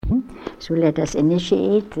So let us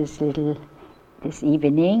initiate this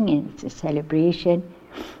evening. It's a celebration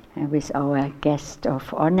with our guest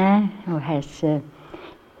of honor who has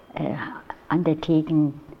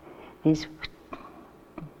undertaken this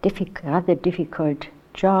rather difficult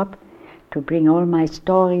job to bring all my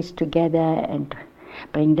stories together and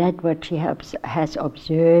bring that what she has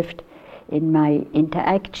observed in my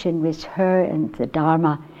interaction with her and the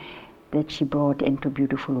Dharma that she brought into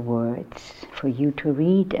beautiful words for you to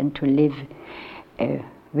read and to live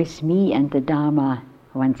with me and the Dharma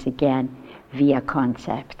once again via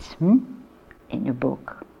concepts in a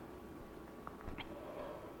book.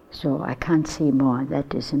 So I can't say more,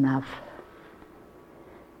 that is enough.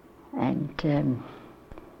 And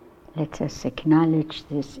let us acknowledge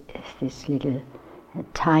this little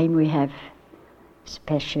time we have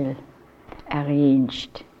special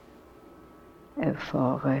arranged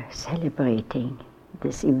for celebrating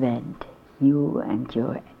this event, you and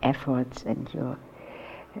your efforts and your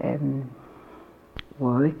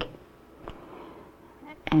work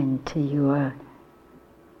and your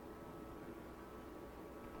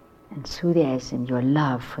enthusiasm, your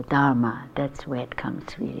love for Dharma. That's where it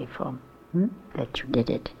comes really from, that you did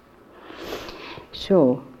it.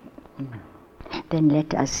 So, then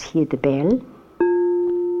let us hear the bell.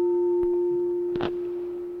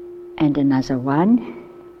 And another one.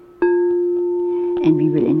 And we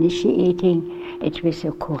will initiating it with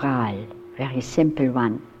a chorale, very simple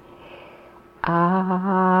one.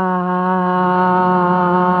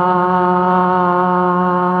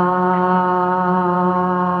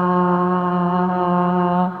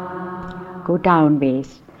 Go down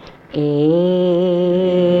bass.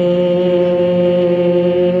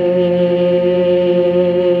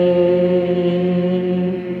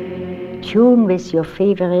 Tune with your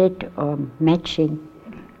favorite or matching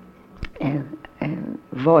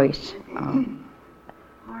voice or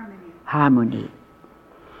harmony.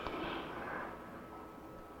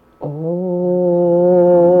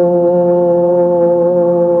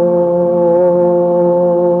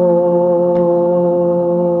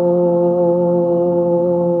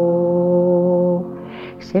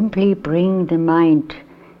 Simply bring the mind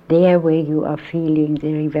there where you are feeling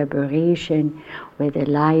the reverberation, where the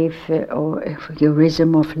life or your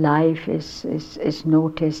rhythm of life is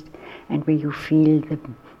noticed, and where you feel the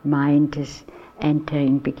mind is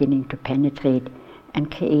entering, beginning to penetrate,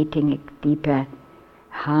 and creating a deeper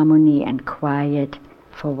harmony and quiet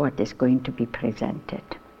for what is going to be presented.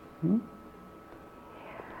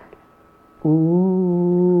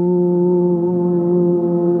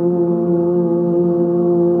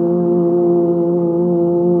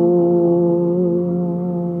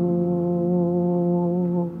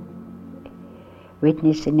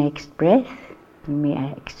 Witness the next breath. You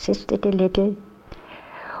may assist it a little.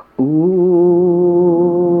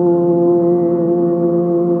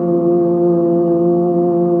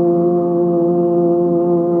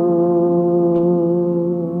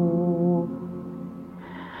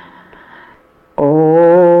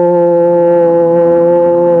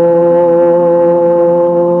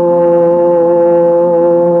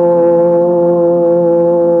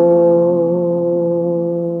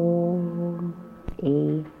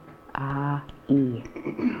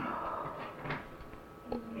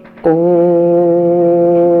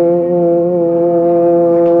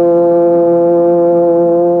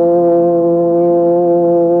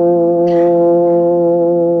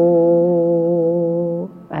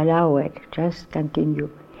 Allow it, just continue.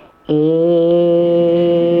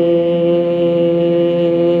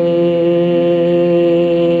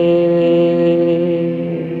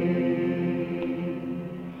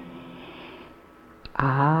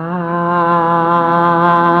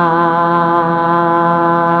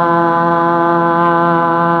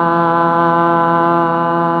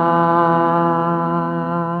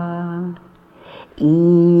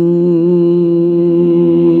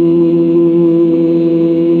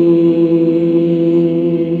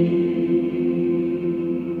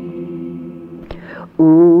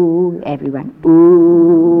 Everyone,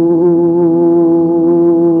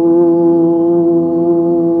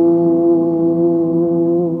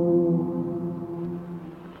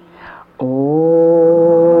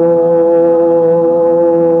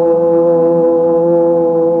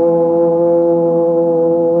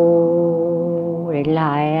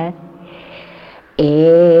 relax.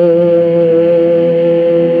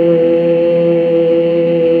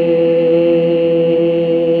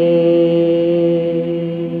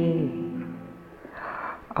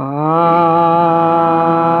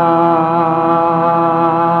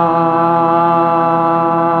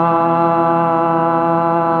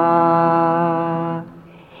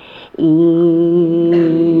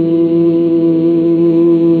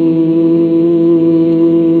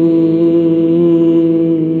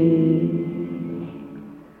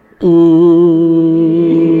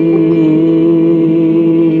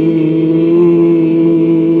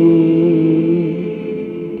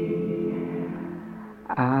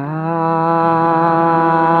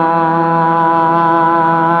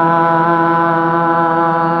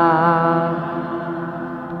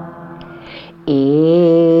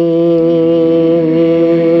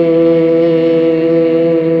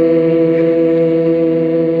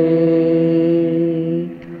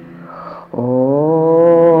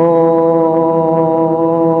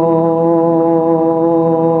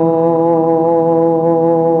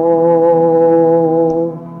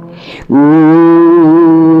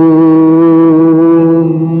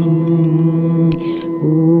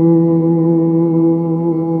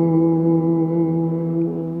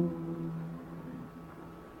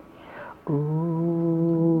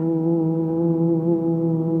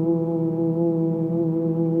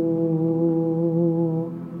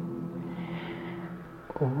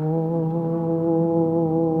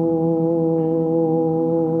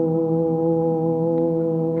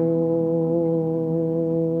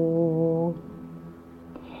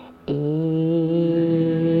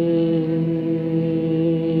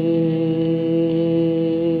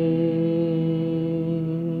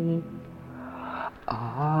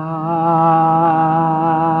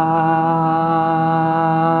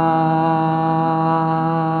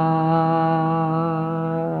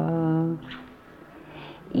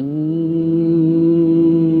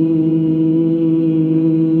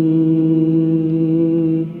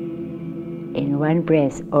 in one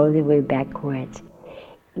breath all the way backwards.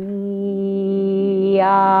 I-A-O,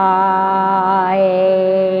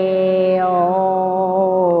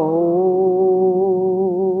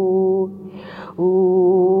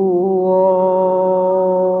 U-O-A-I.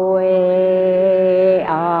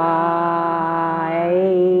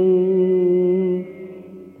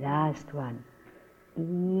 Last one.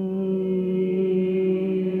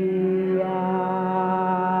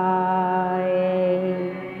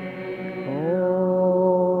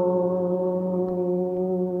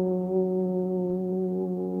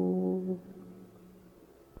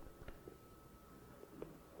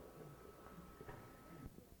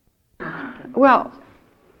 Well,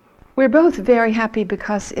 we're both very happy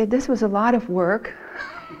because this was a lot of work.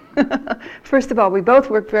 First of all, we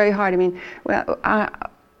both worked very hard. I mean,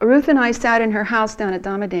 Ruth and I sat in her house down at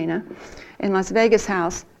Damadena, in Las Vegas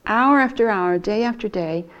house, hour after hour, day after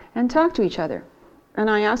day, and talked to each other. And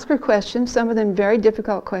I asked her questions, some of them very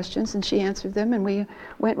difficult questions, and she answered them, and we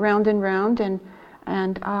went round and round, and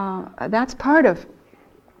that's part of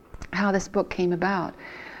how this book came about.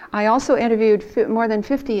 I also interviewed more than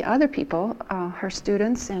 50 other people, her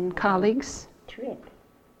students and colleagues. Trip.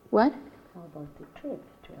 What? How about the trip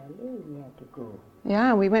to LA we had to go?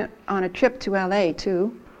 Yeah, we went on a trip to LA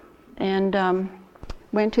too, and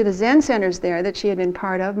went to the Zen centers there that she had been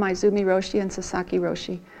part of, Maizumi Roshi and Sasaki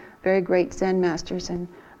Roshi, very great Zen masters, and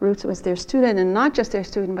Ruth was their student, and not just their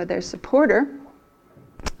student, but their supporter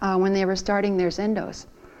when they were starting their Zendos.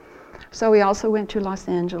 So we also went to Los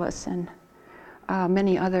Angeles, and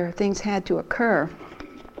many other things had to occur.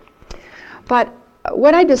 But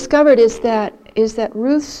what I discovered is that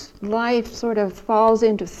Ruth's life sort of falls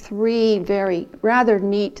into three very rather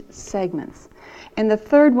neat segments. And the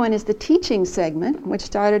third one is the teaching segment, which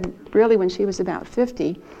started really when she was about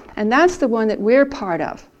 50, and that's the one that we're part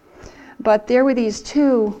of. But there were these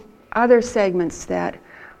two other segments that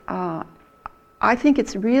I think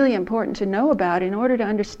it's really important to know about in order to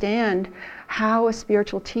understand how a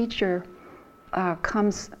spiritual teacher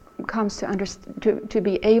comes to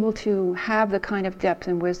be able to have the kind of depth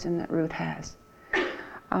and wisdom that Ruth has.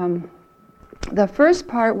 The first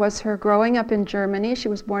part was her growing up in Germany. She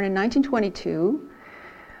was born in 1922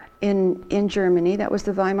 in Germany. That was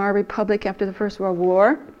the Weimar Republic after the First World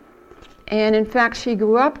War. And in fact, she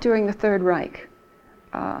grew up during the Third Reich.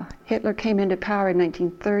 Hitler came into power in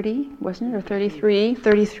 1930, wasn't it, or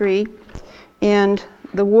 33? And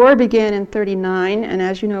the war began in 39, and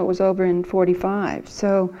as you know, it was over in 45.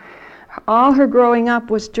 So all her growing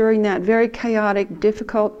up was during that very chaotic,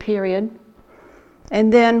 difficult period.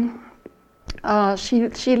 And then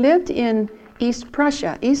she lived in East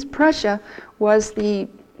Prussia. East Prussia was the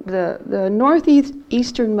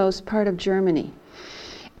northeasternmost part of Germany.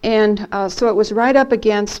 And so it was right up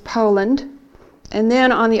against Poland. And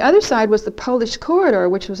then on the other side was the Polish corridor,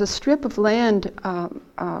 which was a strip of land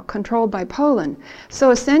controlled by Poland.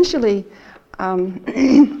 So essentially,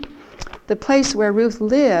 the place where Ruth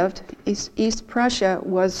lived, East Prussia,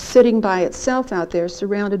 was sitting by itself out there,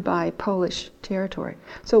 surrounded by Polish territory.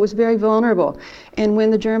 So it was very vulnerable. And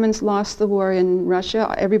when the Germans lost the war in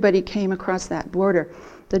Russia, everybody came across that border.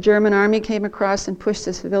 The German army came across and pushed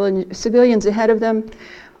the civilians ahead of them.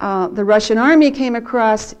 The Russian army came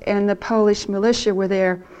across, and the Polish militia were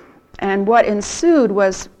there. And what ensued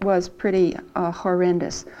was pretty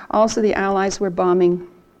horrendous. Also, the Allies were bombing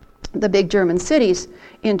the big German cities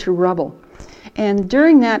into rubble. And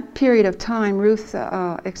during that period of time, Ruth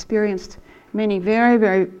experienced many very,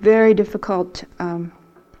 very, very difficult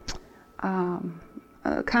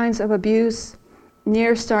kinds of abuse,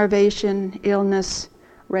 near starvation, illness,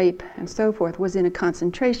 rape, and so forth. Was in a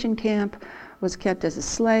concentration camp, was kept as a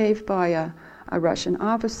slave by a Russian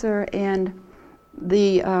officer, and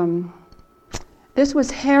this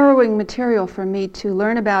was harrowing material for me to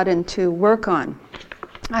learn about and to work on.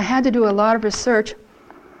 I had to do a lot of research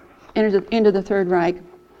into the Third Reich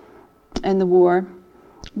and the war,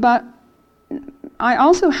 but I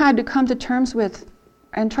also had to come to terms with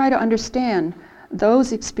and try to understand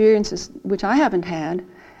those experiences which I haven't had,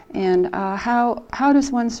 and how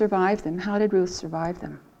does one survive them? How did Ruth survive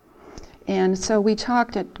them? And so we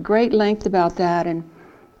talked at great length about that, and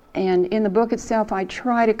in the book itself I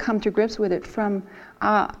try to come to grips with it from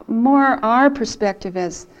more our perspective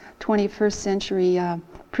as 21st century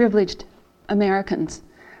privileged Americans.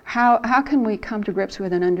 How can we come to grips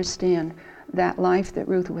with and understand that life that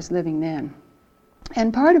Ruth was living then?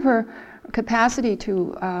 And part of her capacity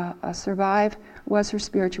to survive was her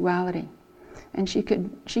spirituality. And she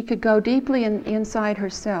could go deeply inside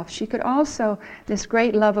herself. She could also, this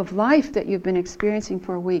great love of life that you've been experiencing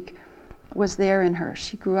for a week, was there in her.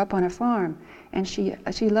 She grew up on a farm, and she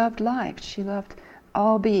loved life. She loved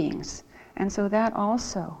all beings. And so that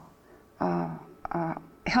also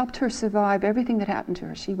helped her survive everything that happened to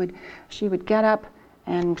her. She would get up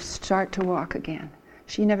and start to walk again.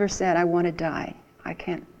 She never said, I want to die. I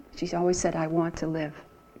can't. She always said, I want to live.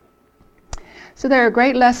 So there are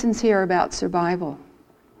great lessons here about survival.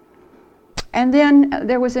 And then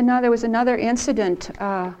there was another incident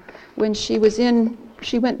when she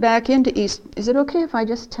went back into East. Is it okay if I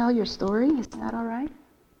just tell your story? Is that all right?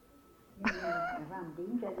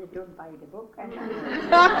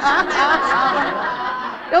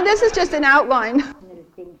 No, this is just an outline. Little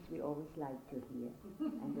things we always like to hear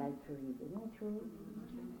and like to read, isn't it true?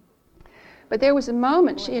 But there was a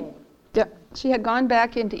moment she had gone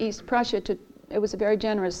back into East Prussia it was a very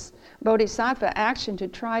generous bodhisattva action to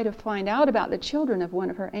try to find out about the children of one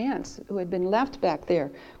of her aunts who had been left back there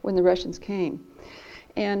when the Russians came.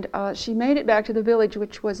 And she made it back to the village,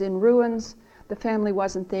 which was in ruins. The family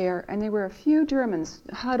wasn't there, and there were a few Germans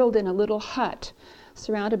huddled in a little hut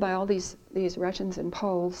surrounded by all these Russians and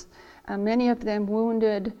Poles, many of them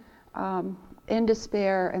wounded, in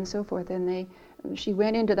despair and so forth. And she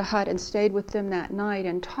went into the hut and stayed with them that night,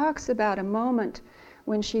 and talks about a moment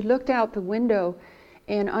when she looked out the window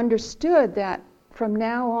and understood that from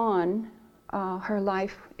now on, her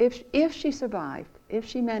life, if she survived, if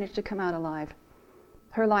she managed to come out alive,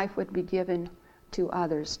 her life would be given to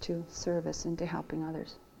others, to service and to helping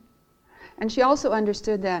others. And she also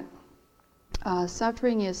understood that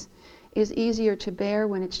suffering is easier to bear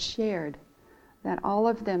when it's shared, that all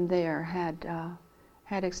of them there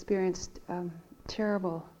had experienced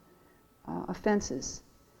terrible offenses,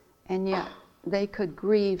 and yet they could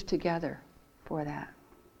grieve together for that.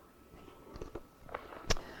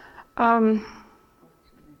 I don't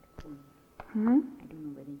know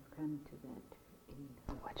whether you've come to that.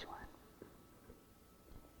 Which one?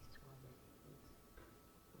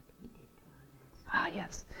 Ah,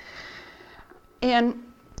 yes. And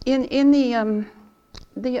in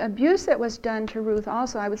the abuse that was done to Ruth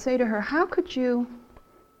also, I would say to her, how could you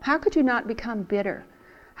not become bitter?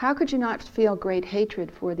 How could you not feel great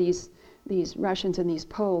hatred for these Russians and these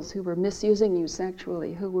Poles who were misusing you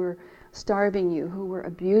sexually, who were starving you, who were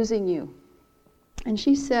abusing you? And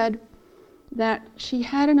she said that she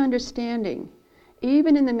had an understanding,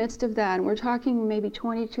 even in the midst of that, and we're talking maybe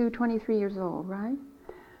 22, 23 years old, right?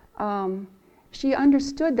 She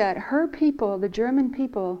understood that her people, the German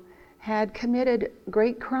people, had committed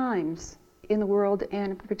great crimes in the world,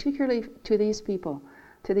 and particularly to these people,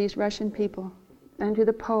 to these Russian people, and to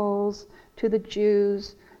the Poles, to the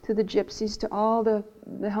Jews, to the Gypsies, to all the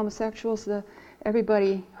homosexuals,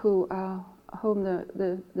 everybody whom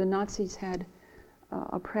the Nazis had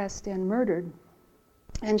oppressed and murdered.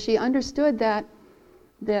 And she understood that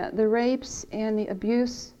the rapes and the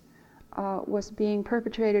abuse was being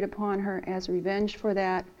perpetrated upon her as revenge for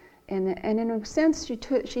that, and in a sense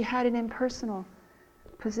she had an impersonal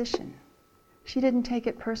position. She didn't take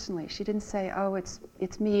it personally. She didn't say, oh, it's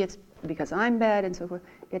me, it's because I'm bad and so forth.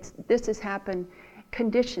 This has happened.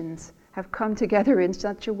 Conditions have come together in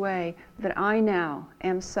such a way that I now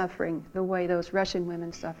am suffering the way those Russian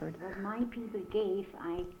women suffered. What my people gave,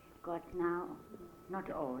 I got now, not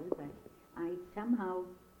all, but I somehow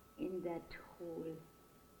in that whole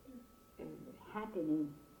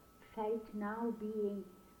happening felt now being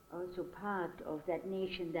also part of that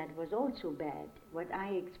nation that was also bad. What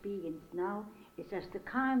I experience now is just the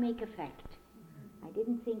karmic effect. I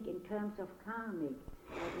didn't think in terms of karmic,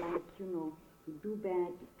 but like, you do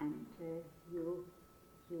bad and you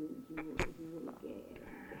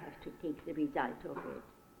have to take the result of it.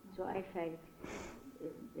 So I felt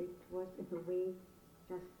it was in a way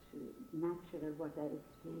just natural what I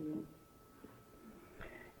experienced.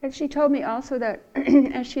 And she told me also that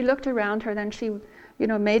as she looked around her, then she,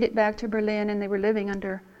 made it back to Berlin, and they were living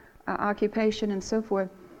under occupation and so forth,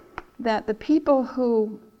 that the people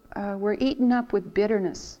who were eaten up with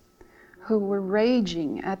bitterness, who were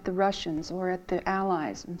raging at the Russians or at the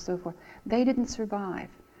Allies and so forth, they didn't survive.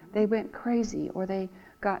 They went crazy, or they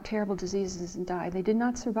got terrible diseases and died. They did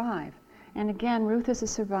not survive. And again, Ruth is a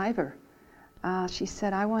survivor. She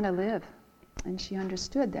said, I want to live. And she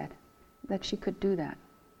understood that she could do that.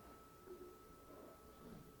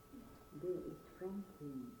 There is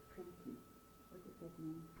Frankie. What is that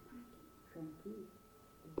name? Frankie,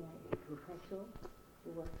 the professor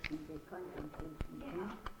who was in the concentration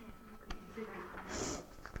camp.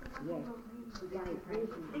 Yes, he died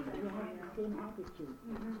recently. He had the same attitude.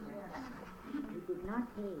 He did not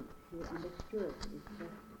hate, he understood. It's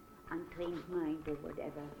just untrained mind or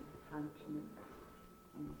whatever functioning.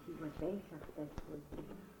 And he was very successful.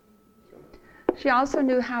 She also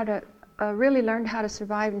knew how to, really learned how to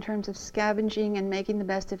survive in terms of scavenging and making the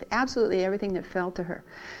best of absolutely everything that fell to her.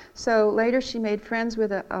 So later she made friends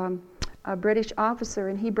with a British officer,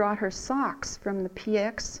 and he brought her socks from the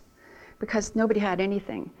PX because nobody had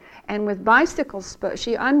anything. And with bicycles,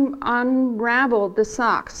 she unraveled the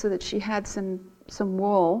socks so that she had some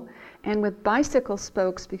wool. And with bicycle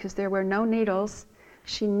spokes, because there were no needles,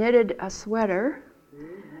 she knitted a sweater.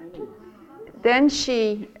 Then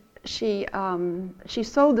she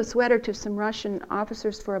sold the sweater to some Russian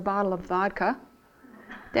officers for a bottle of vodka.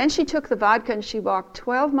 Then she took the vodka and she walked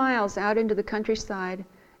 12 miles out into the countryside,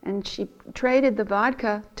 and she traded the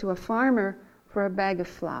vodka to a farmer for a bag of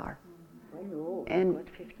flour. Oh, and what,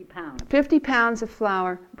 50 pounds? 50 pounds of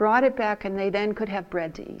flour, brought it back, and they then could have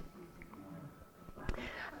bread to eat.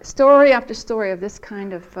 Story after story of this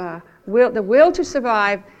kind of the will to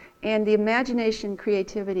survive and the imagination,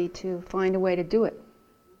 creativity to find a way to do it.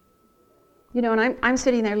 You know, and I'm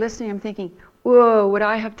sitting there listening, I'm thinking, whoa, would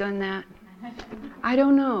I have done that? I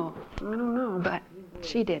don't know, but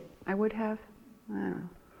she did. I would have, I don't know.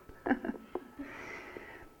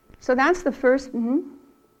 So that's the first,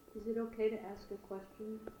 Is it okay to ask a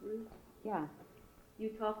question, Ruth? Yeah. You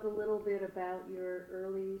talk a little bit about your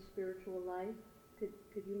early spiritual life.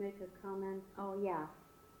 Could you make a comment? Oh, yeah.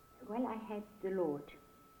 Well, I had the Lord.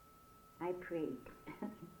 I prayed.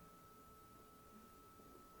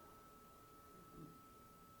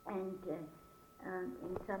 And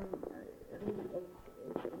in some really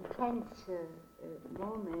intense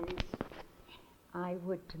moments, I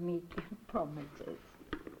would make promises.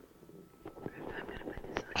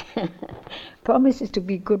 Promises to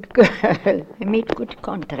be good girl. I made good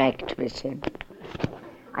contract with him.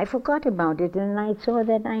 I forgot about it, and I saw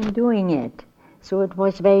that I'm doing it. So it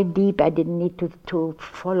was very deep. I didn't need to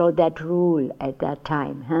follow that rule at that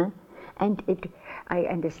time, And I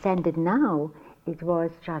understand it now. It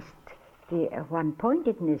was just the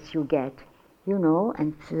one-pointedness you get, you know,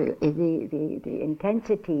 and the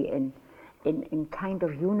intensity in kind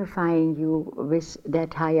of unifying you with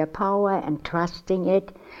that higher power and trusting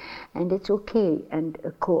it, and it's okay, and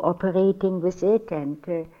cooperating with it,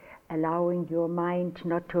 and allowing your mind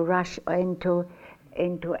not to rush into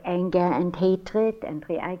anger and hatred and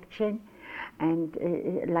reaction. And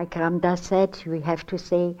like Ramdas said, we have to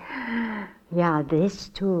say, yeah, this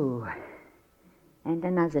too. And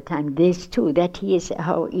another time, this too. That is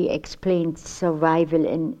how he explains survival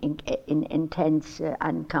in intense,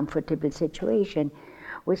 uncomfortable situation.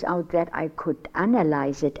 Without that, I could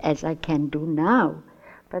analyze it as I can do now.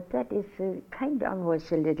 But that is kind of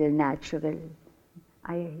was a little natural.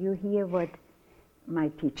 You hear what my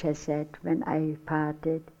teacher said when I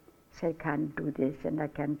parted. He said, I can't do this and I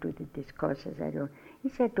can't do the discourses. He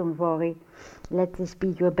said, don't worry, let this be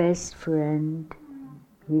your best friend.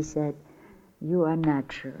 He said, you are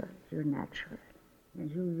natural, you're natural.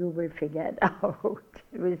 And you will figure it out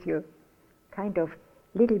with your kind of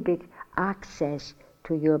little bit access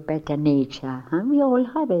to your better nature. We all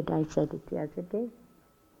have it, I said it the other day.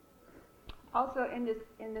 Also in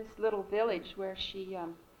this little village where she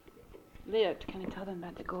lived, can I tell them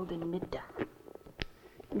about the Golden Mitte?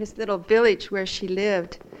 In this little village where she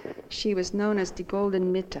lived, she was known as the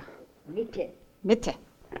Golden Mitte. Mitte.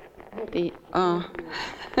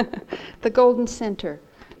 The Golden Center.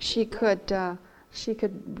 She could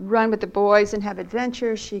run with the boys and have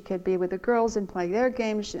adventures. She could be with the girls and play their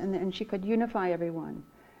games, and she could unify everyone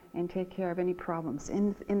and take care of any problems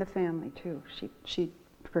in the family too. She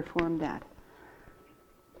performed that.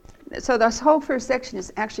 So this whole first section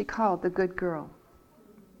is actually called The Good Girl.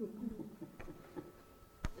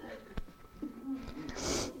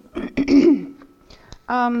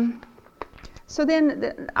 So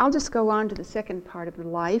then I'll just go on to the second part of the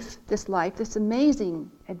life, this amazing,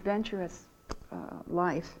 adventurous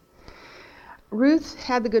life. Ruth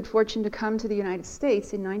had the good fortune to come to the United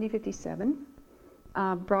States in 1957,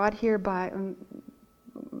 brought here by,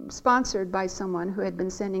 sponsored by someone who had been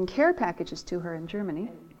sending care packages to her in Germany,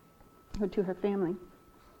 to her family.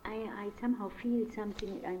 I somehow feel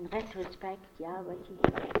something in retrospect, what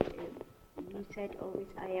you said always,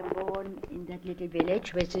 I am born in that little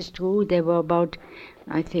village, which is true. There were about,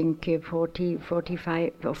 I think, 40,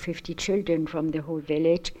 45 or 50 children from the whole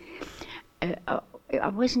village. I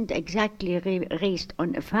wasn't exactly raised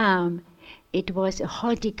on a farm. It was a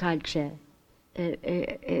horticulture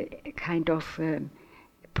kind of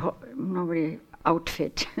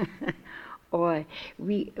outfit. Or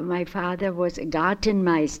my father was a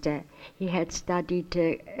Gartenmeister. He had studied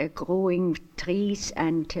growing trees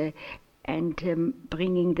and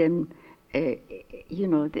bringing them,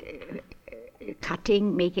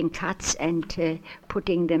 making cuts and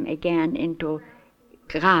putting them again into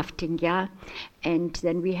grafting, yeah. And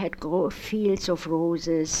then we had fields of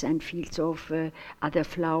roses and fields of other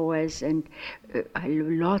flowers and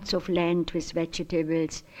lots of land with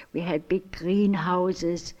vegetables. We had big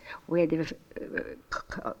greenhouses where the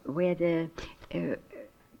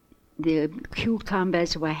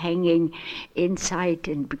cucumbers were hanging inside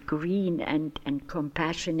and green and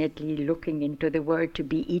compassionately looking into the world to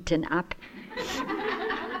be eaten up.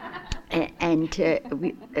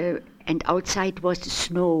 And outside was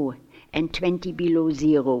snow and 20 below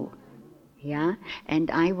zero. Yeah, and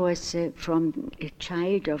I was from a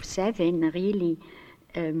child of 7 really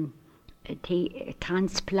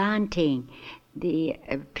transplanting the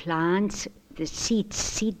plants, the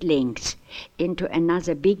seedlings, into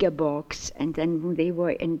another bigger box, and then they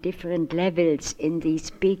were in different levels in these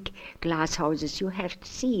big glass houses. You have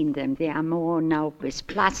seen them. They are more now with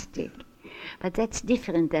plastic, but that's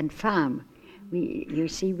different than farm. You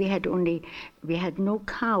see, we had no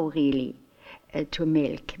cow really to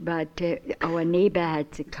milk, but our neighbor had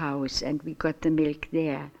the cows, and we got the milk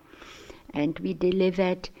there, and we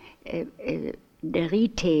delivered the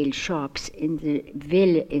retail shops in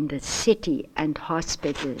the city and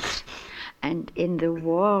hospitals. And in the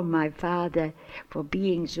war, my father, for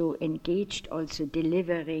being so engaged, also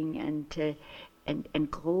delivering and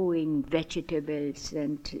growing vegetables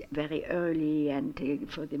and very early and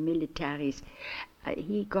for the militaries,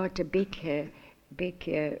 he got a big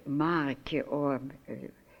mark or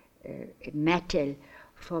medal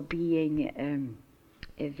for being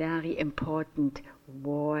a very important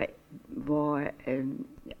war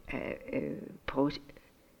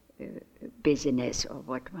business, or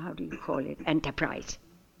how do you call it, enterprise,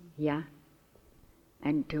 yeah.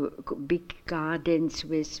 And big gardens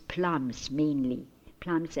with plums, mainly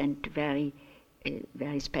plums, and very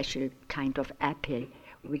special kind of apple,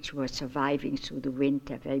 which was surviving through the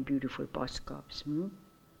winter. Very beautiful boskop.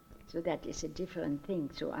 So that is a different thing.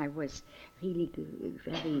 So I was really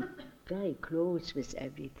very, very close with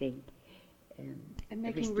everything. And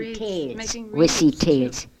making with wreaths.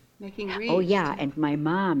 Details. Making wreaths. Oh yeah, and my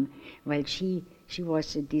mom, well, she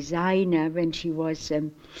was a designer when she was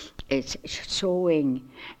sewing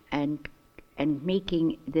and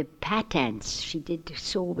making the patterns. She did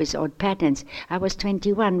sew without patterns. I was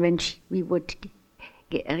 21 when we would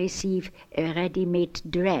receive a ready-made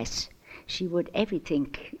dress. She would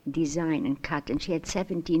everything design and cut, and she had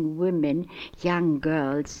 17 women, young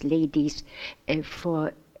girls, ladies,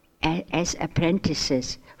 as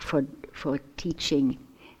apprentices for teaching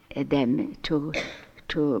them to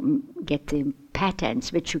get the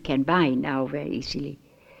patterns, which you can buy now very easily.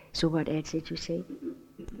 So what else did you say?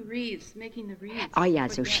 The wreaths, making the wreaths. Oh yeah,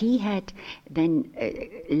 so she had then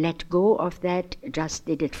let go of that, just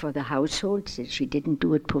did it for the household, so she didn't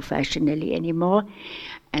do it professionally anymore.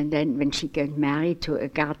 And then when she got married to a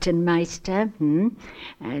Gartenmeister,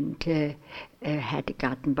 and had a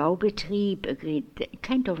Gartenbaubetrieb, a great,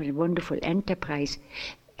 kind of a wonderful enterprise.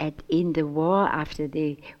 In the war, after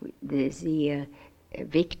the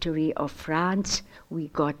victory of France, we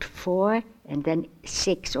got 4 and then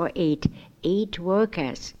 6 or 8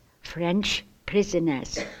 workers, French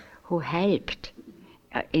prisoners, who helped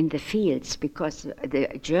in the fields because the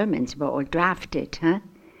Germans were all drafted,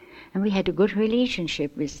 and we had a good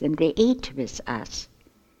relationship with them. They ate with us.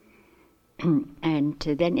 And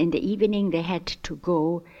then in the evening they had to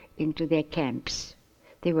go into their camps.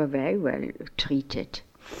 They were very well treated.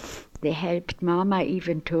 They helped Mama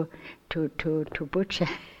even to butcher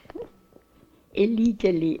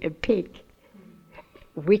illegally a pig,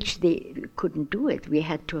 which they couldn't do it. We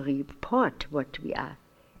had to report what we are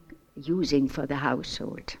using for the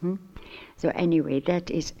household. So anyway,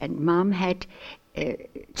 that is, and Mom had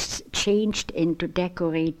changed into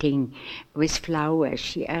decorating with flowers.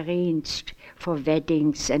 She arranged for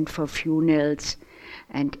weddings and for funerals,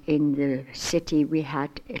 and in the city we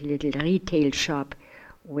had a little retail shop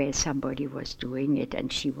where somebody was doing it,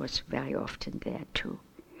 and she was very often there too.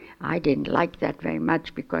 I didn't like that very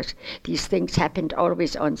much because these things happened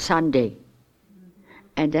always on Sunday,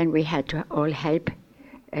 and then we had to all help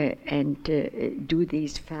and do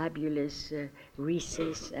these fabulous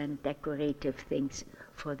wreaths and decorative things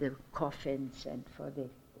for the coffins and for the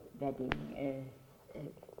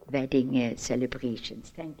wedding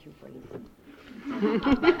celebrations. Thank you for listening.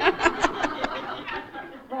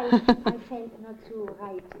 Well, I felt not so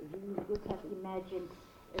right. You would have imagined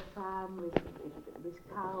a farm with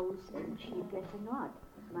cows and sheep. Better not.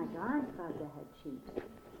 My grandfather had sheep,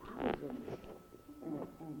 thousands,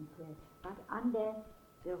 but under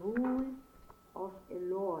the rule of a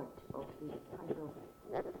lord, of the kind of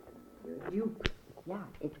duke. Yeah,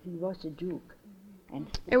 he was a duke. And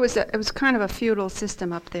It was kind of a feudal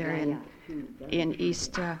system up there in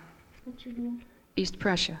East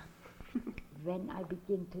Prussia. When I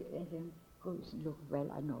begin to look well,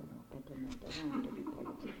 I know no better not. I don't want to be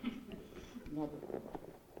politics.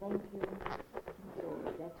 Thank you. So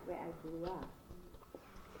that's where I grew up.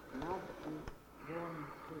 Love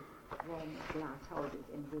warm glass houses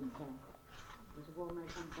in winter. It was warmer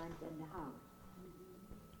sometimes than the house.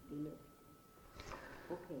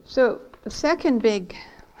 Okay. So the second big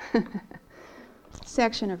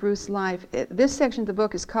section of Ruth's life, this section of the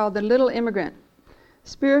book is called The Little Immigrant,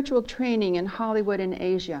 Spiritual Training in Hollywood and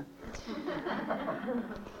Asia.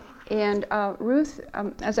 And Ruth,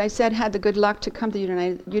 as I said, had the good luck to come to the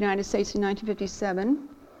United States in 1957.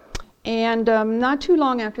 And not too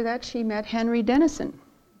long after that, she met Henry Denison.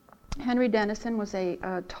 Henry Denison was a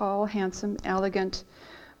tall, handsome, elegant,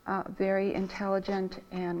 very intelligent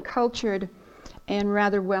and cultured and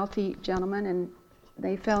rather wealthy gentleman, and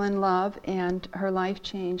they fell in love, and her life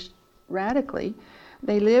changed radically.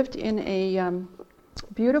 They lived in a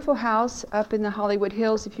beautiful house up in the Hollywood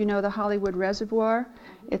Hills, if you know the Hollywood Reservoir.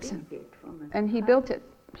 He built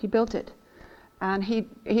it. And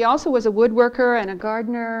he also was a woodworker and a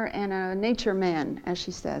gardener and a nature man, as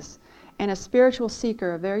she says, and a spiritual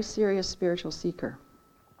seeker, a very serious spiritual seeker.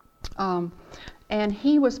 And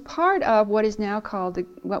he was part of what is now called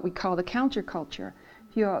what we call the counterculture.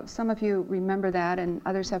 Some of you remember that, and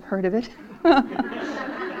others have heard of it.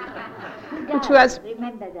 Which was,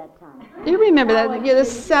 remember that time. You remember that? Yeah, the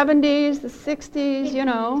 70s, the 60s, you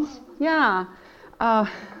know. Yeah.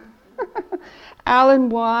 Alan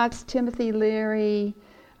Watts, Timothy Leary,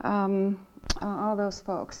 all those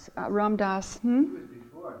folks. Ram Dass.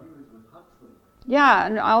 Yeah,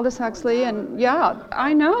 and Aldous Huxley, and yeah,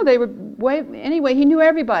 I know, they were anyway, he knew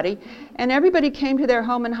everybody, and everybody came to their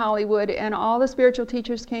home in Hollywood, and all the spiritual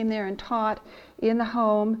teachers came there and taught in the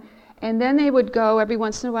home, and then they would go every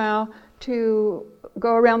once in a while to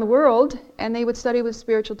go around the world, and they would study with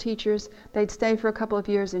spiritual teachers. They'd stay for a couple of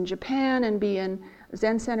years in Japan and be in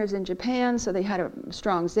Zen centers in Japan, so they had a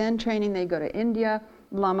strong Zen training. They'd go to India,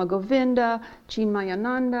 Lama Govinda,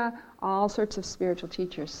 Chinmayananda, all sorts of spiritual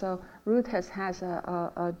teachers. So Ruth has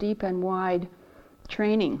a deep and wide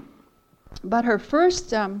training. But her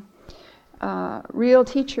first real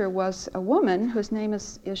teacher was a woman whose name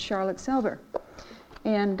is Charlotte Selver.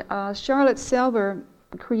 And Charlotte Selver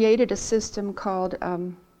created a system called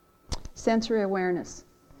sensory awareness.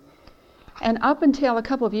 And up until a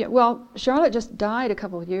couple of years, well, Charlotte just died a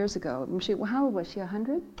couple of years ago. How old was she,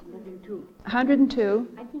 100? 102. 102.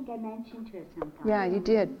 I think I mentioned her sometime. Yeah, you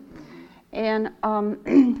did. And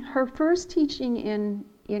her first teaching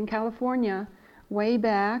in California, way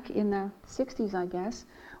back in the 60s, I guess,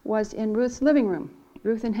 was in Ruth's living room,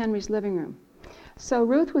 Ruth and Henry's living room. So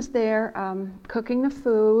Ruth was there cooking the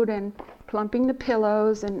food and plumping the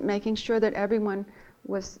pillows and making sure that everyone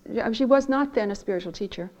was, she was not then a spiritual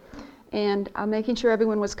teacher, and making sure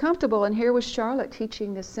everyone was comfortable. And here was Charlotte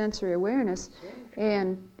teaching this sensory awareness,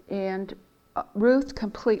 and Ruth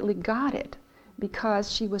completely got it,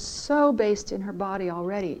 because she was so based in her body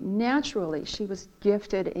already. Naturally, she was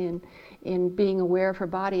gifted in being aware of her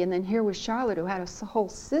body. And then here was Charlotte, who had a whole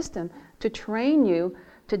system to train you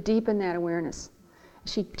to deepen that awareness.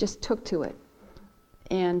 She just took to it.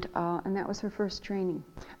 And that was her first training.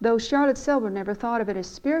 Though Charlotte Selver never thought of it as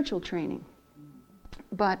spiritual training.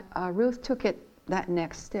 But Ruth took it that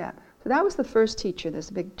next step. So that was the first teacher, this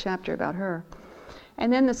big chapter about her.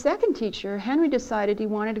 And then the second teacher, Henry decided he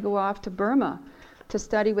wanted to go off to Burma to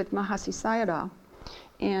study with Mahasi Sayadaw.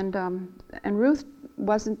 And Ruth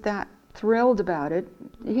wasn't that thrilled about it.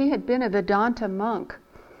 He had been a Vedanta monk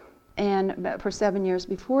for 7 years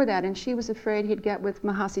before that, and she was afraid he'd get with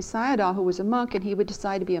Mahasi Sayadaw, who was a monk, and he would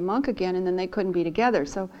decide to be a monk again, and then they couldn't be together.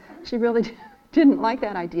 So she really didn't like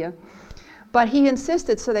that idea. But he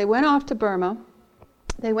insisted, so they went off to Burma.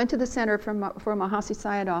 They went to the center for Mahasi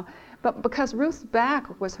Sayadaw. But because Ruth's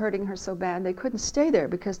back was hurting her so bad, they couldn't stay there,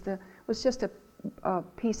 because it was just a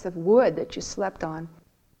piece of wood that you slept on.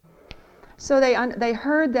 So they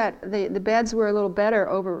heard that the beds were a little better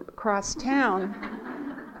over across town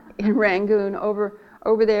in Rangoon,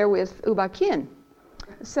 over there with Uba Khin.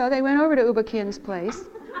 So they went over to Uba Khin's place.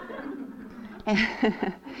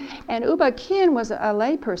 And Uba Khin was a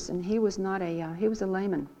lay person. He was not he was a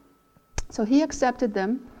layman. So he accepted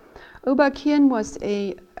them. Uba Khin was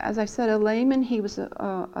as I said, a layman. He was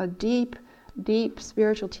a deep, deep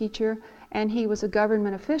spiritual teacher, and he was a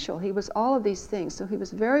government official. He was all of these things. So he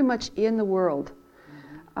was very much in the world,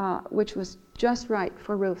 which was just right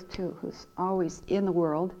for Ruth too, who's always in the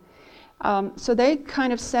world. So they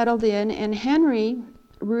kind of settled in, and Henry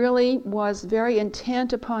really was very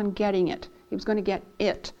intent upon getting it. He was going to get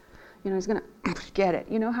it. He's going to get it.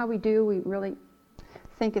 You know how we do? We really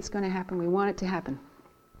think it's going to happen. We want it to happen.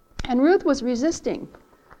 And Ruth was resisting.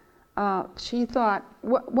 She thought,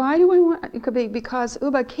 why do I want it? Could be because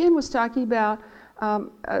Uba Khin was talking about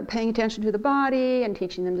paying attention to the body and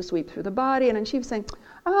teaching them to sweep through the body. And then she was saying,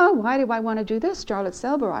 oh, why do I want to do this, Charlotte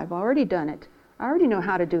Selber? I've already done it. I already know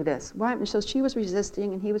how to do this. Why? And so she was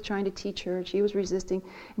resisting, and he was trying to teach her, and she was resisting.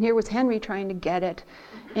 And here was Henry trying to get it.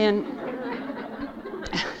 And,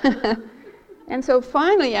 and so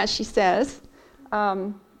finally, as she says,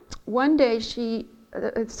 one day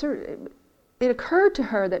it occurred to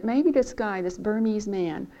her that maybe this guy, this Burmese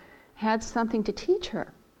man, had something to teach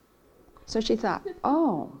her. So she thought,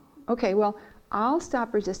 oh, okay, well, I'll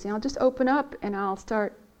stop resisting. I'll just open up and I'll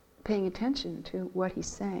start paying attention to what he's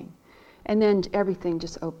saying. And then everything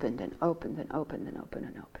just opened and opened and opened and opened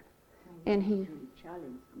and opened. And he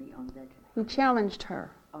challenged me on that. He challenged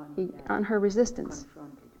her on her resistance.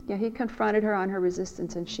 Yeah, he confronted her on her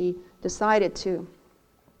resistance, and she decided to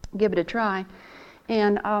give it a try.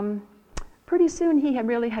 And pretty soon he had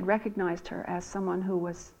recognized her as someone who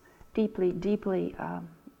was deeply, deeply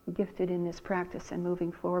gifted in this practice and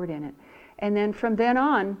moving forward in it. And then from then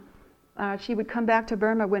on, she would come back to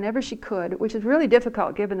Burma whenever she could, which is really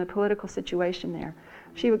difficult given the political situation there.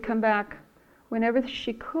 She would come back whenever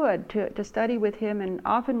she could to study with him, and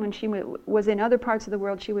often when she was in other parts of the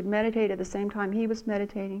world, she would meditate at the same time he was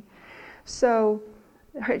meditating. So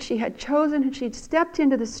she'd stepped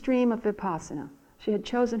into the stream of Vipassana. She had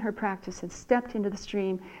chosen her practice and stepped into the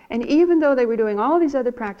stream. And even though they were doing all these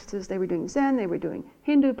other practices, they were doing Zen, they were doing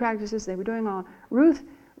Hindu practices, they were doing all, Ruth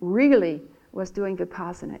really was doing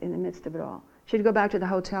Vipassana in the midst of it all. She'd go back to the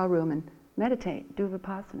hotel room and meditate, do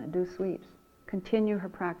Vipassana, do sweeps, continue her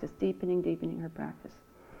practice, deepening her practice,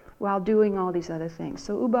 while doing all these other things.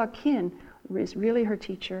 So U Ba Khin is really her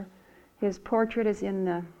teacher. His portrait is in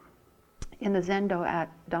the Zendo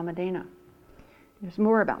at Dhammadena. There's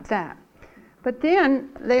more about that. But then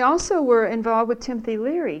they also were involved with Timothy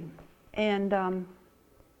Leary, and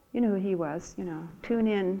you know who he was, tune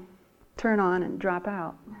in, turn on, and drop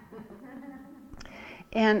out.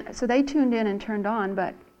 And so they tuned in and turned on,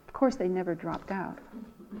 but of course they never dropped out.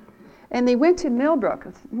 And they went to Millbrook.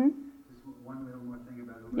 Mm-hmm. Just one little more thing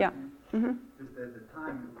about Uba. Yeah. Mm-hmm. Just at the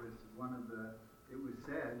time, it was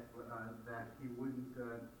said that he wouldn't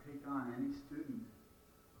take on any student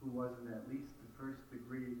who wasn't at least the first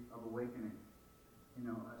degree of awakening.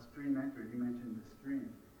 A stream entered. You mentioned the stream.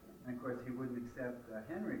 And of course, he wouldn't accept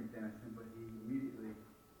Henry Denison, but he immediately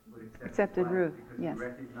would accepted Ruth, because yes. he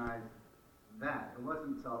recognized that. It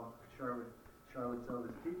wasn't Charlotte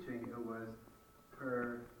Selder's teaching, it was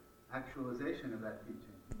her actualization of that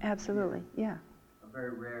teaching. Absolutely, yeah. A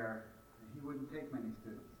very rare, he wouldn't take many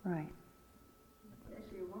students. Right.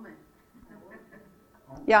 Especially a woman.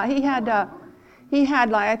 Yeah, he had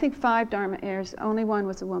like, I think 5 Dharma heirs. Only one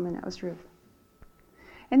was a woman, that was Ruth.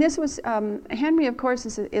 And this was, Henry, of course,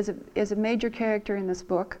 is a major character in this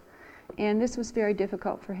book, and this was very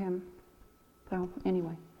difficult for him. So,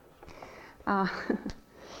 anyway.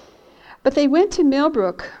 But they went to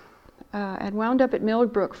Millbrook and wound up at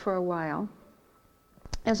Millbrook for a while.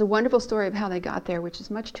 There's a wonderful story of how they got there, which is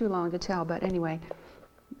much too long to tell, but anyway,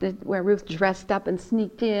 where Ruth dressed up and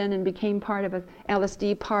sneaked in and became part of an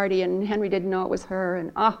LSD party, and Henry didn't know it was her,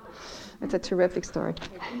 and it's a terrific story.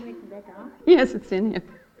 Have you written that down? Yes, it's in here.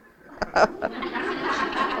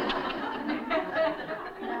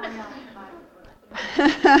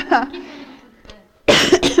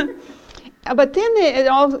 But then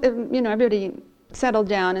everybody settled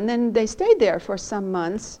down, and then they stayed there for some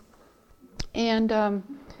months. And But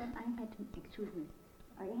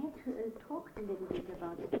I had to talk a little bit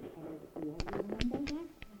about LSD. Have you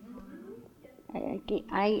remember that?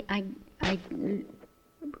 I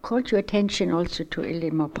called your attention also to a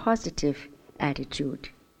little more positive attitude,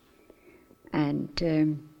 and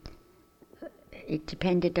it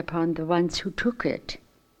depended upon the ones who took it.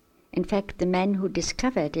 In fact, the man who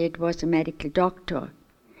discovered it was a medical doctor,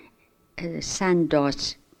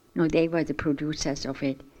 Sandoz. No, they were the producers of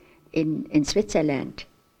it in Switzerland.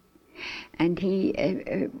 And he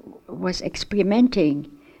was experimenting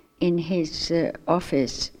in his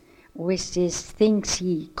office with these things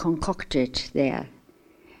he concocted there.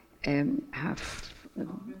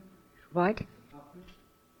 What?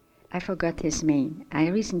 I forgot his name. I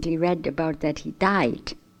recently read about that he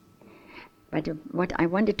died. But what I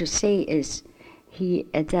wanted to say is, he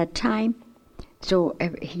at that time So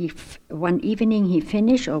one evening he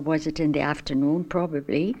finished, or was it in the afternoon,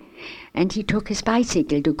 probably, and he took his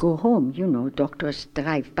bicycle to go home. You know, doctors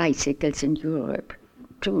drive bicycles in Europe,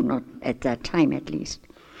 too, not at that time at least.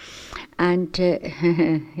 And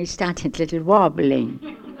he started a little wobbling.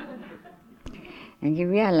 And he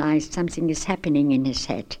realized something is happening in his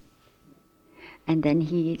head. And then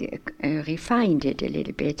he refined it a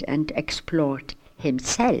little bit and explored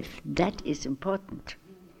himself. That is important.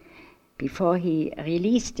 Before he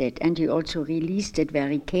released it, and he also released it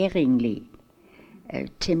very caringly.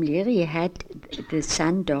 Tim Leary had the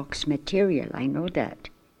Sun Dogs material, I know that.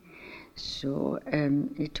 So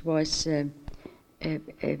it was a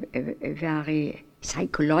very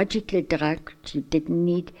psychological drug. It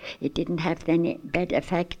didn't have any bad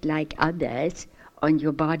effect like others on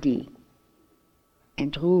your body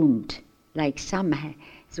and ruined, like some,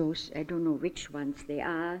 those, I don't know which ones they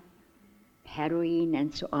are, heroin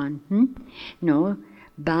and so on. No,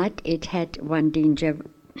 but it had one danger,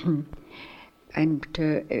 and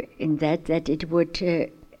in that it would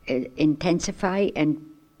intensify and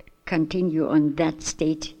continue on that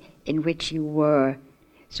state in which you were.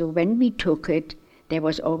 So when we took it, there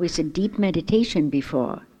was always a deep meditation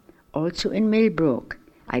before. Also in Millbrook,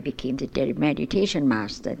 I became the meditation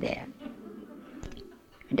master there.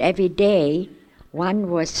 And every day, one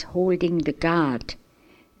was holding the guard,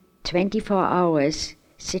 24 hours,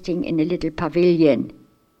 sitting in a little pavilion,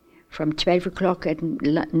 from 12 o'clock at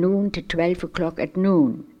noon to 12 o'clock at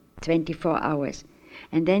noon, 24 hours.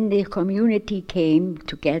 And then the community came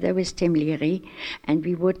together with Tim Leary, and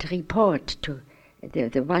we would report to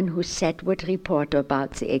the one who sat would report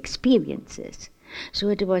about the experiences. So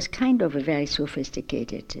it was kind of a very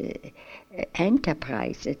sophisticated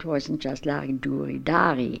enterprise. It wasn't just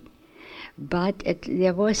Lari-Duri-Dari. But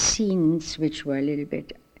there were scenes which were a little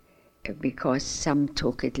bit, because some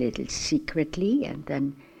took it a little secretly and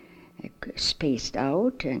then spaced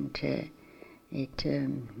out, and it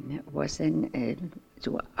was then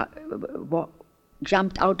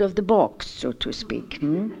jumped out of the box, so to speak.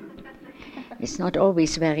 It's not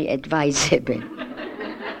always very advisable.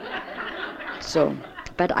 So,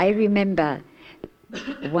 but I remember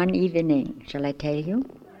one evening, shall I tell you?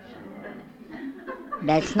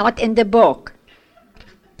 That's not in the book.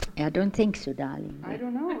 I don't think so, darling. I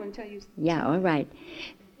don't know until you... Yeah, all right.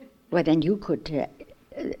 Well, then you could...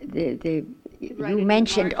 you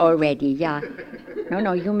mentioned already, yeah.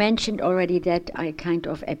 No, you mentioned already that I kind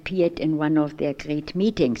of appeared in one of their great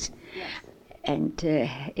meetings. Yes. And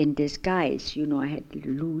in disguise, you know, I had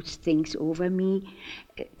loose things over me,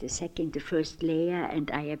 the first layer,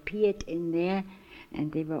 and I appeared in there,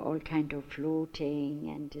 and they were all kind of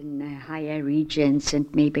floating and in higher regions, and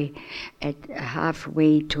maybe at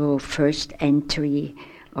halfway to first entry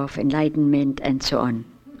of enlightenment and so on.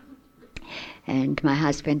 And my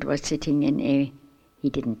husband was sitting he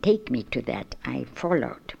didn't take me to that, I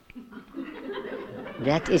followed.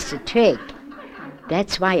 That is the trick.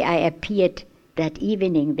 That's why I appeared that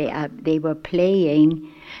evening. They were playing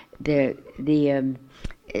the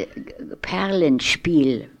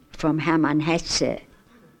Perlenspiel from Hermann Hesse.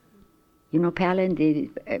 You know Perlen, the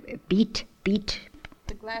beat.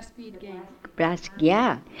 The glass bead game.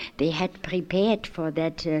 Yeah, they had prepared for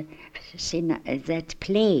that that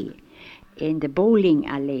play in the bowling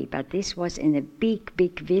alley, but this was in a big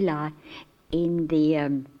villa in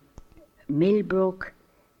the Millbrook.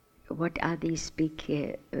 What are these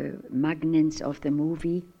big magnates of the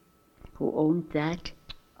movie who owned that?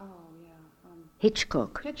 Oh, yeah.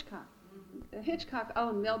 Hitchcock. Hitchcock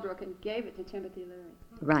owned Millbrook and gave it to Timothy Leary.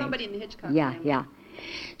 Right. Somebody in the Hitchcock Yeah, family. yeah.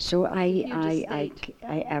 So I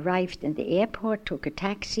arrived in the airport, took a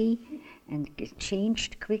taxi, and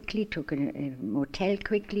changed quickly, took a motel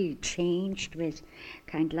quickly, changed with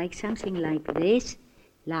kind of like something like this,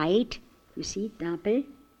 light, you see, double,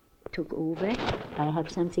 took over. I have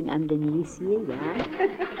something underneath here,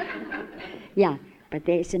 yeah. Yeah, but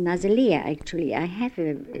there is another layer actually. I have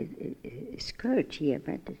a skirt here,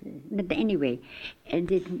 but anyway, and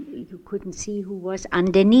you couldn't see who was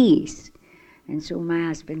underneath. And so my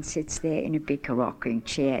husband sits there in a big rocking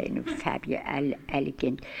chair in a fabulous,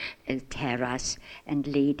 elegant terrace, and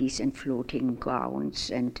ladies in floating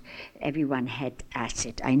gowns, and everyone had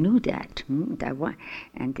acid. I knew that.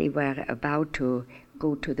 And they were about to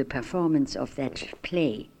go to the performance of that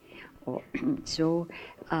play.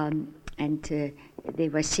 They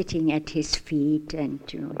were sitting at his feet, and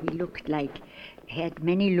he looked like, he had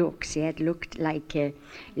many looks. He had looked like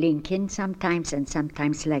Lincoln sometimes, and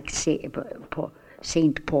sometimes like Saint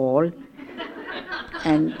Paul,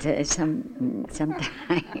 and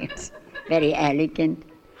sometimes very elegant.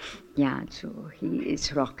 Yeah, so he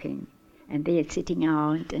is rocking. And they are sitting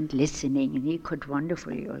out and listening, and he could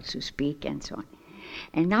wonderfully also speak and so on.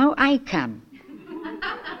 And now I come.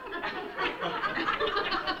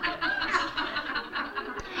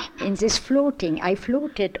 In this floating, I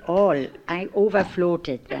floated all. I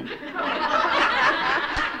overfloated them.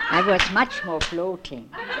 I was much more floating.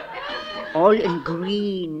 All in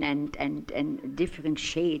green and different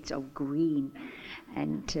shades of green.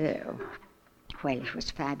 And, well, it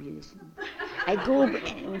was fabulous. I go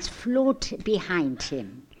and float behind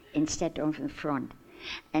him instead of in front.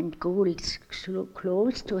 And go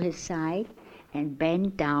close to his side and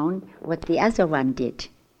bend down what the other one did.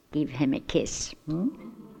 Give him a kiss.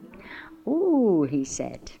 "Ooh," he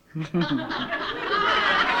said.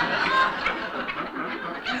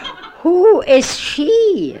 "Who is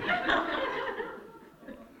she?"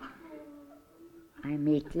 I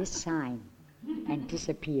made this sign and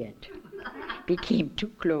disappeared. Became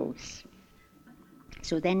too close.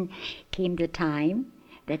 So then came the time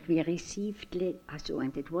that we received,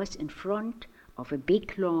 and it was in front of a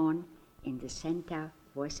big lawn. In the center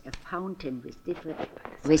was a fountain with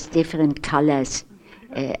different colors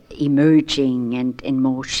emerging and in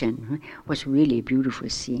motion. It was really a beautiful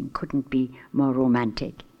scene, couldn't be more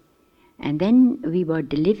romantic. And then we were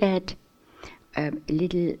delivered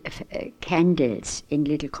little candles in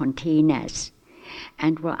little containers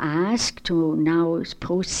and were asked to now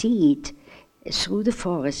proceed through the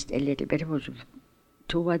forest a little bit. It was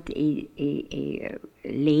toward a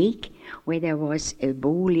lake where there was a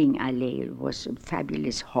bowling alley. It was a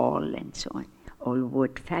fabulous hall and so on, all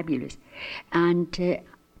wood, fabulous. And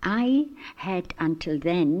I had until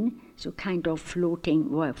then so kind of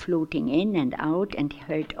floating in and out, and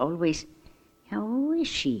heard always, "How is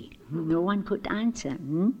she?" No one could answer.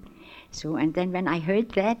 So, and then when I heard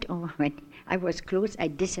that, or when I was close, I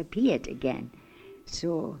disappeared again.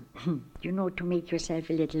 So, to make yourself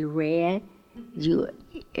a little rare, you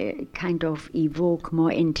kind of evoke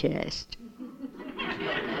more interest.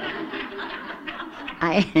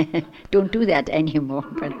 I don't do that anymore,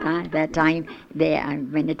 but that time there,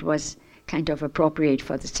 when it was kind of appropriate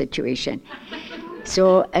for the situation.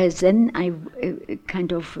 So then I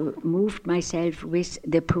kind of moved myself with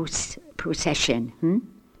the procession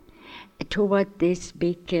toward this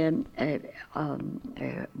big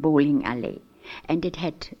bowling alley. And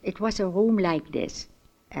it was a room like this,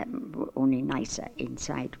 only nicer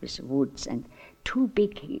inside with woods and two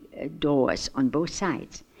big doors on both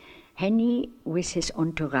sides. Henny, with his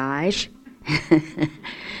entourage,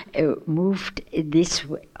 moved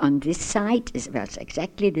on this side, it was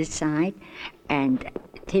exactly this side, and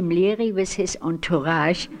Tim Leary with his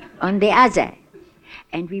entourage on the other.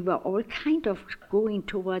 And we were all kind of going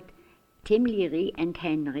toward Tim Leary and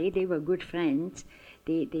Henry. They were good friends.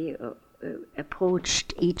 They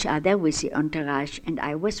approached each other with the entourage, and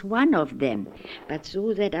I was one of them, but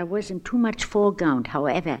so that I wasn't too much foreground.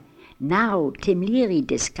 However, now Tim Leary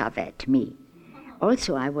discovered me.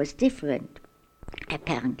 Also, I was different.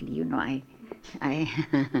 Apparently,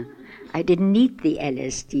 I didn't need the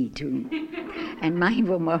LSD and mine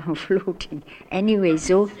were more floating. Anyway,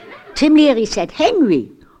 so Tim Leary said,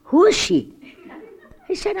 "Henry, who is she?"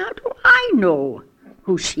 I said, "How do I know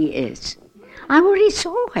who she is? I already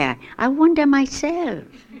saw her. I wonder myself."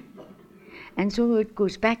 And so it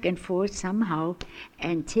goes back and forth somehow,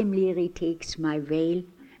 and Tim Leary takes my veil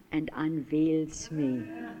and unveils me.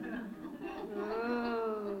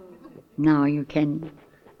 Now you can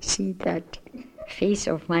see that face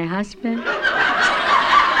of my husband.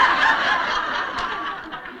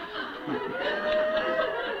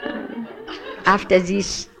 After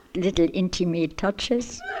these little intimate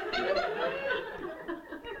touches.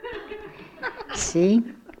 See,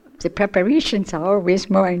 the preparations are always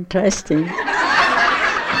more interesting.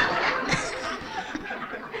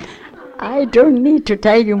 I don't need to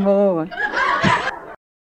tell you more.